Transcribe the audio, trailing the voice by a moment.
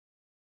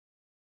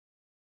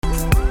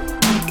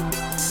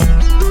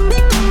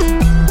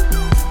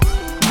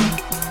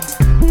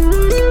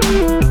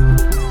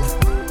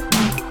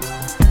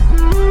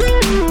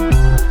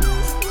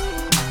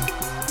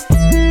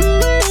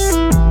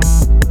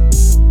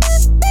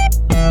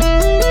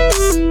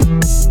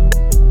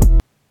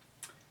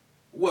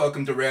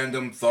welcome to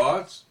Random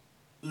Thoughts.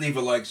 Leave a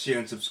like, share,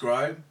 and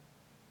subscribe.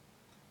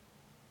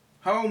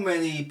 How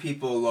many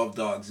people love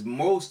dogs?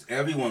 Most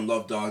everyone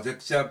loves dogs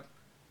except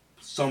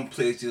some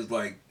places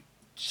like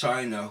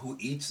China who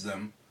eats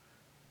them.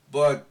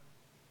 But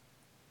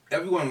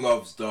everyone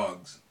loves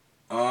dogs.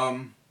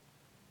 When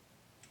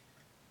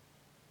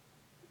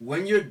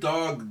your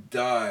dog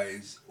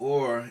dies,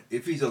 or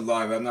if he's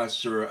alive, I'm not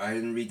sure, I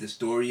didn't read the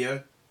story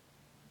yet,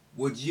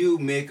 would you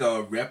make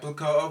a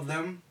replica of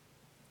them?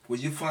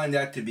 Would you find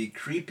that to be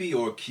creepy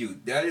or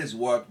cute? That is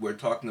what we're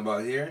talking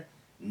about here.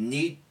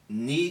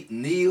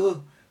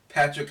 Neil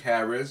Patrick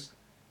Harris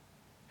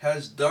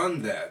has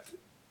done that.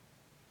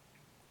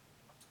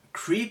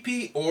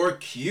 Creepy or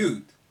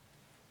cute?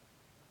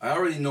 I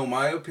already know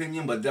my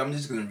opinion, but I'm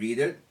just going to read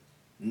it.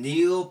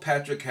 Neil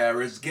Patrick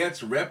Harris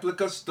gets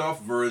replica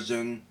stuffed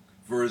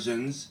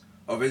versions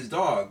of his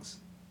dogs.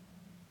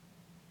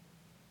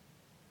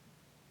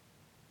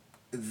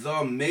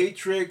 The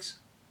Matrix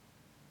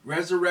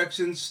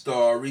Resurrection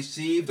star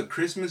received a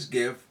Christmas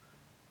gift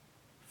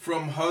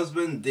from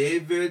husband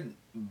David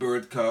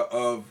Burtka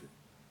of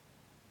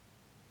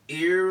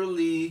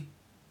eerily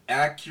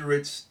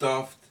accurate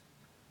stuffed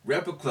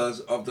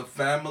replicas of the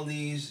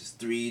family's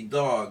 3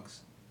 dogs.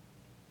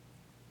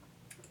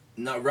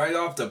 Now, right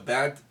off the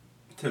bat,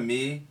 to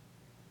me,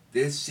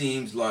 this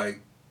seems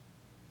like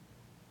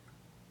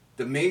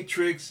The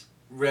Matrix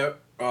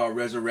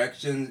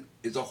Resurrection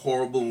is a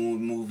horrible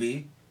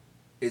movie.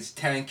 It's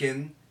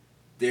tanking.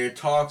 There are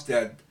talks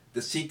that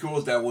the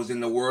sequels that was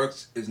in the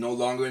works is no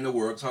longer in the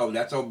works.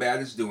 That's how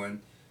bad it's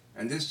doing.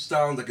 And this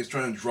sounds like it's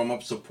trying to drum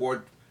up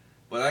support,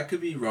 but I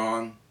could be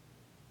wrong.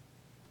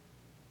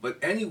 But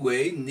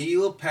anyway,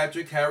 Neil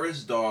Patrick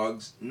Harris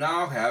dogs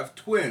now have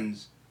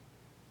twins.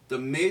 The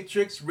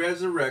Matrix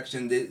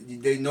Resurrection,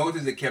 they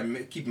notice they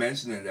keep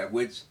mentioning that,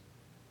 which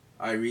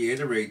I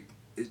reiterate,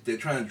 they're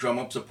trying to drum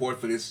up support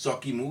for this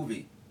sucky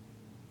movie.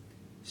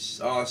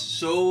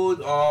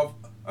 Showed off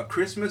a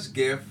Christmas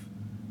gift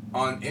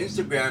on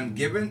Instagram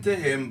given to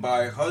him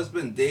by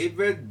husband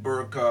David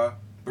Burtka,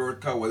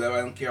 whatever,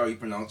 I don't care how you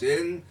pronounce it,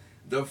 in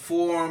the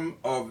form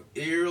of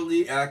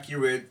eerily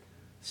accurate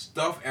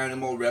stuffed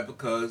animal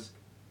replicas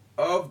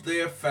of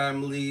their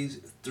family's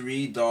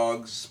 3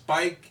 dogs,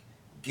 Spike,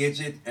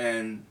 Gidget,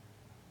 and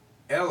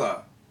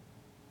Ella.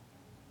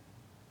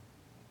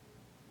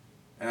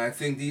 And I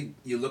think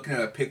you're looking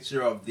at a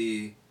picture of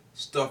the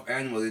stuffed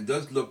animal. It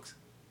does look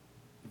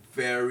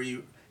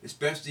very,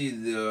 especially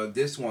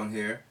this one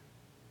here.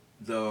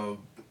 I'm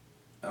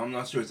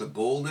not sure, it's a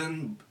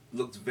golden,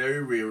 looks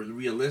very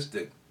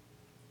realistic,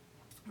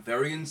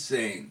 very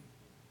insane,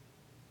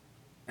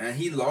 and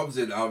he loves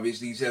it.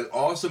 Obviously, he said,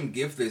 "Awesome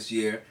gift this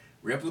year,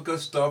 replica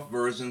stuffed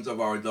versions of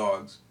our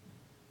dogs."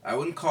 I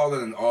wouldn't call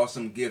it an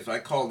awesome gift. I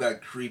call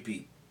that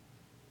creepy,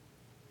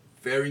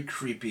 very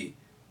creepy.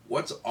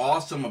 What's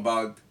awesome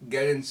about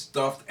getting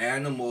stuffed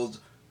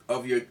animals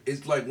of your?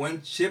 It's like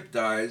when Chip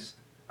dies,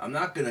 I'm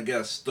not gonna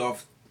get a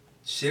stuffed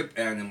Chip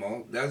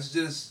animal. That's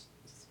just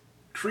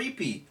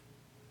creepy.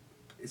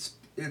 It's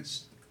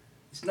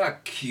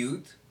not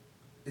cute.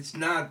 It's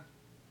not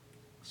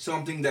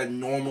something that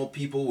normal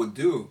people would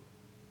do.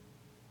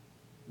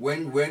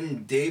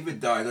 When David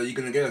died, are you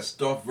gonna get a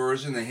stuffed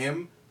version of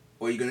him,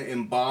 or are you gonna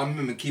embalm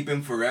him and keep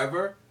him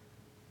forever?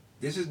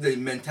 This is the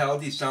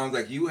mentality sounds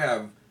like you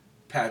have,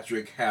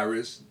 Patrick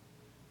Harris.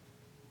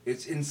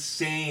 It's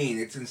insane.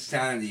 It's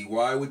insanity.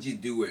 Why would you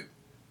do it?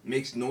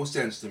 Makes no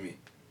sense to me.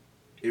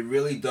 It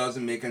really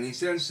doesn't make any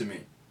sense to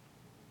me.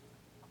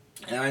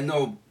 And I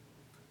know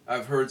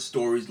I've heard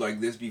stories like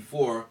this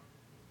before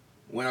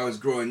when I was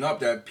growing up,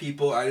 that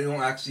people, I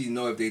don't actually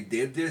know if they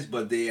did this,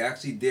 but they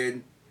actually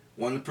did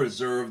want to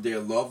preserve their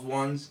loved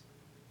ones.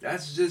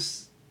 That's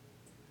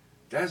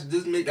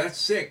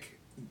sick.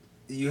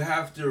 You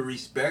have to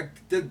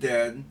respect the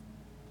dead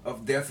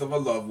of death of a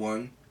loved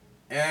one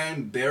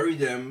and bury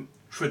them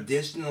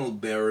traditional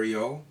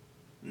burial,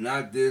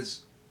 not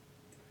this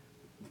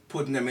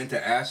putting them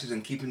into ashes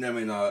and keeping them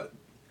in a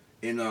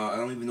I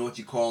don't even know what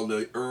you call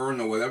the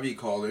urn or whatever you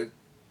call it.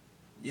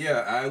 Yeah,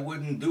 I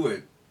wouldn't do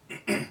it.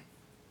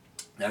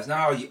 That's not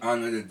how you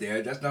honor the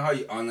dead. That's not how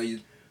you honor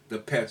the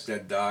pets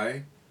that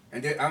die.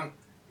 And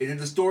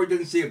the story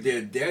doesn't say if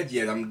they're dead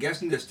yet. I'm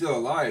guessing they're still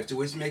alive, so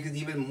which makes it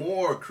even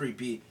more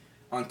creepy.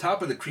 On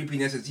top of the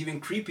creepiness, it's even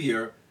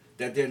creepier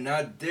that they're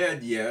not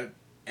dead yet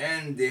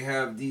and they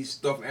have these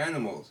stuffed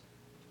animals.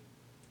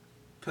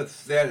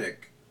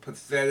 Pathetic.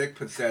 Pathetic,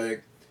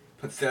 pathetic.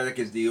 Pathetic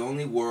is the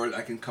only word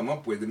I can come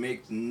up with. It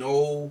makes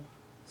no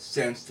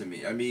sense to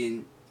me. I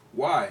mean,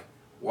 why?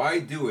 Why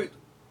do it?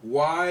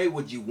 Why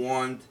would you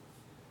want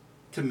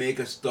to make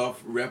a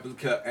stuffed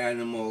replica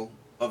animal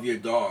of your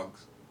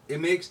dogs?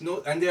 It makes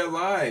no... And they're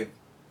alive.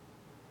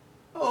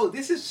 Oh,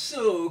 this is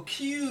so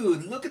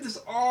cute. Look at this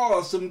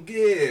awesome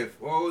gift.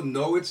 Oh,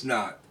 no, it's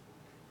not.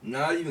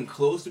 Not even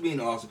close to being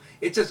awesome.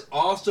 It's as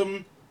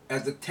awesome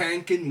as the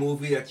tanking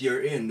movie that you're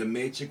in, The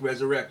Matrix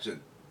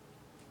Resurrection.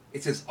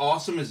 It's as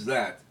awesome as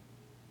that.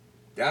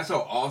 That's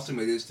how awesome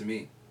it is to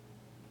me.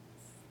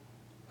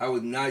 I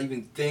would not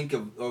even think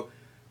of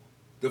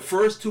The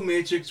first two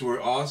Matrix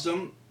were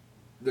awesome.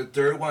 The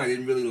third one I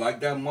didn't really like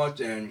that much,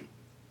 and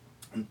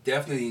I'm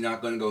definitely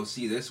not gonna go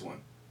see this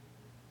one.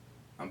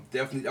 I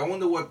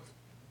wonder what.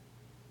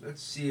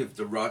 Let's see if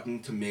the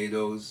Rotten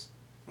Tomatoes,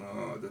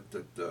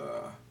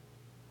 the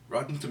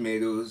Rotten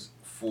Tomatoes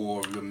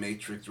for the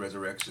Matrix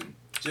Resurrection,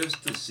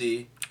 just to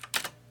see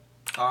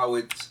how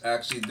it's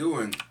actually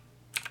doing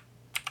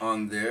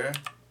on there,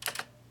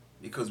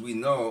 because we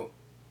know.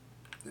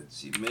 Let's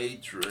see,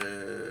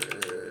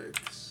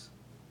 Matrix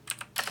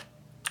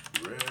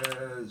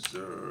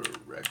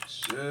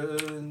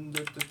Resurrection.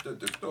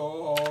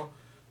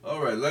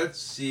 All right, let's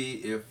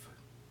see if.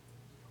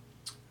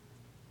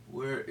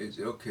 Where is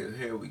it? Okay,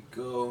 here we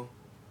go.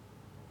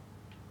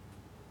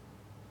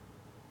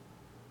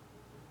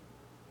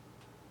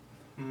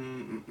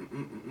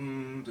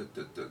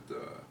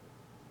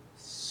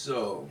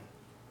 So,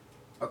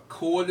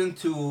 according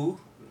to,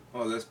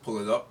 let's pull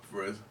it up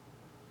first.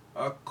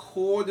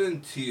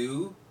 According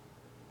to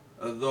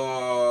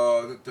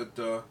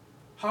the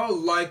how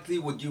likely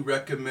would you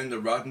recommend the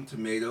Rotten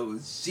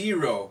Tomatoes?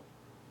 0.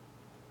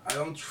 I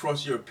don't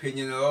trust your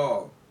opinion at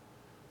all.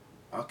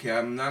 Okay,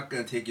 I'm not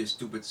gonna take your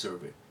stupid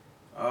survey.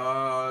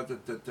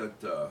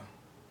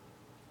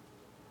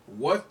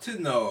 What to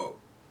know?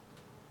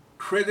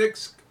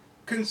 Critics'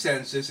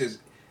 consensus is,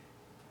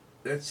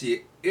 let's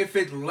see, if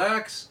it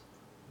lacks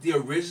the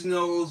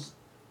original's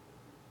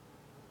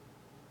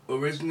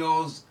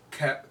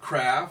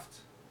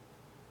craft,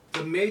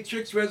 The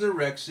Matrix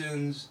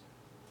Resurrections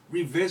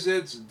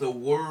revisits the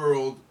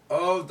world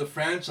of the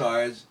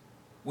franchise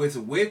with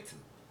wit,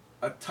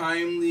 a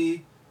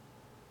timely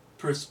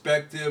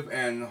perspective,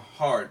 and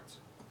heart,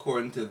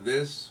 according to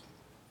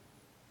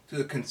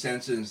the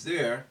consensus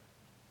there.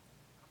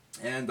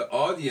 And the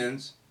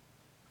audience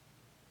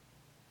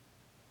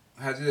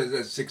has it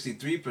at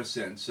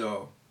 63%.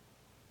 So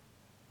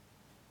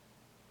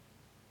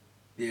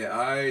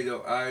yeah,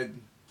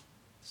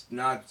 it's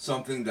not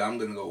something that I'm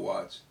gonna go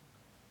watch.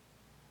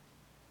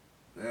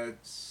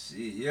 Let's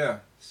see, yeah.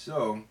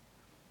 So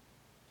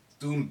it's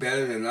doing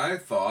better than I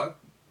thought.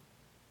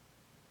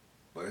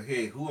 But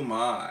hey, who am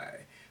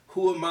I?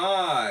 Who am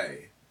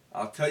I?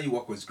 I'll tell you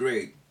what was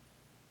great.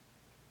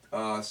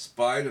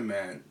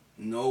 Spider-Man,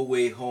 No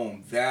Way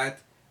Home.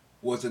 That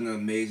was an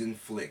amazing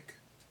flick.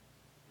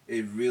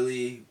 It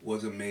really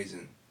was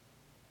amazing.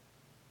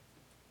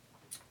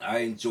 I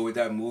enjoyed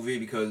that movie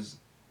because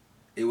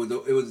it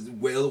was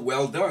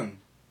well done.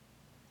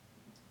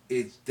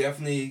 It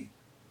definitely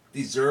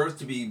deserves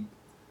to be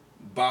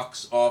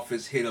box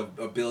office hit of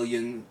 $1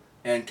 billion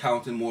and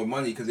counting more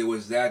money because it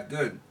was that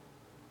good.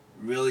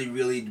 Really,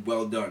 really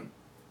well done.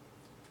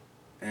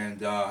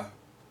 And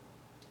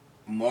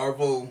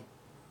Marvel,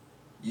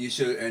 you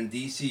should, and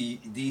DCU,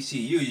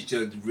 you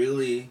should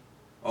really.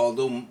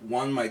 Although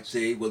one might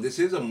say, well, this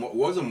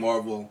was a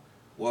Marvel.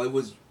 Well, it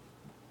was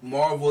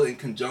Marvel in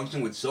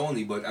conjunction with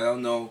Sony, but I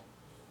don't know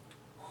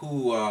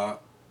who,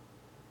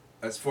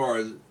 as far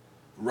as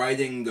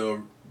writing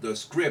the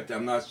script,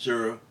 I'm not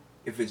sure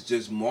if it's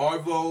just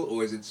Marvel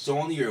or is it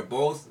Sony or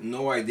both.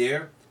 No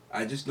idea.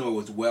 I just know it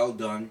was well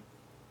done,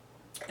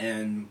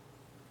 and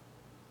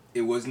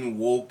it wasn't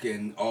woke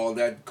and all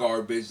that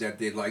garbage that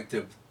they like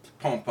to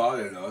pump out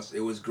at us.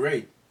 It was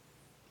great.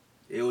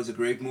 It was a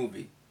great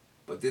movie.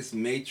 But this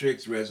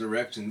Matrix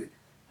Resurrection,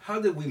 how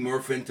did we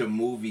morph into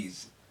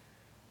movies?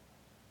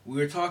 We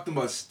were talking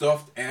about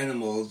stuffed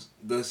animals,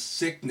 the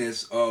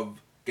sickness of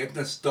getting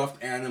a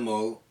stuffed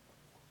animal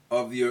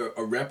of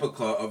a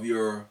replica of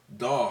your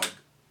dog.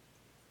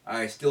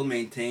 I still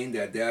maintain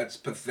that that's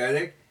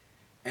pathetic,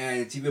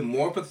 and it's even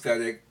more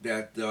pathetic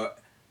that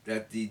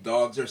the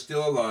dogs are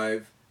still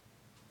alive,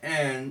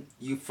 and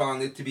you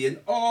found it to be an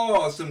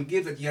awesome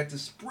gift that you had to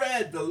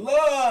spread the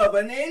love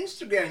on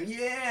Instagram.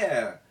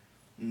 Yeah.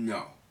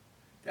 No.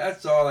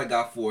 That's all I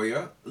got for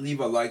you. Leave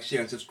a like,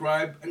 share, and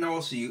subscribe, and I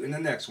will see you in the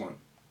next one.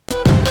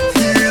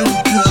 Here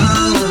we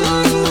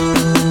go.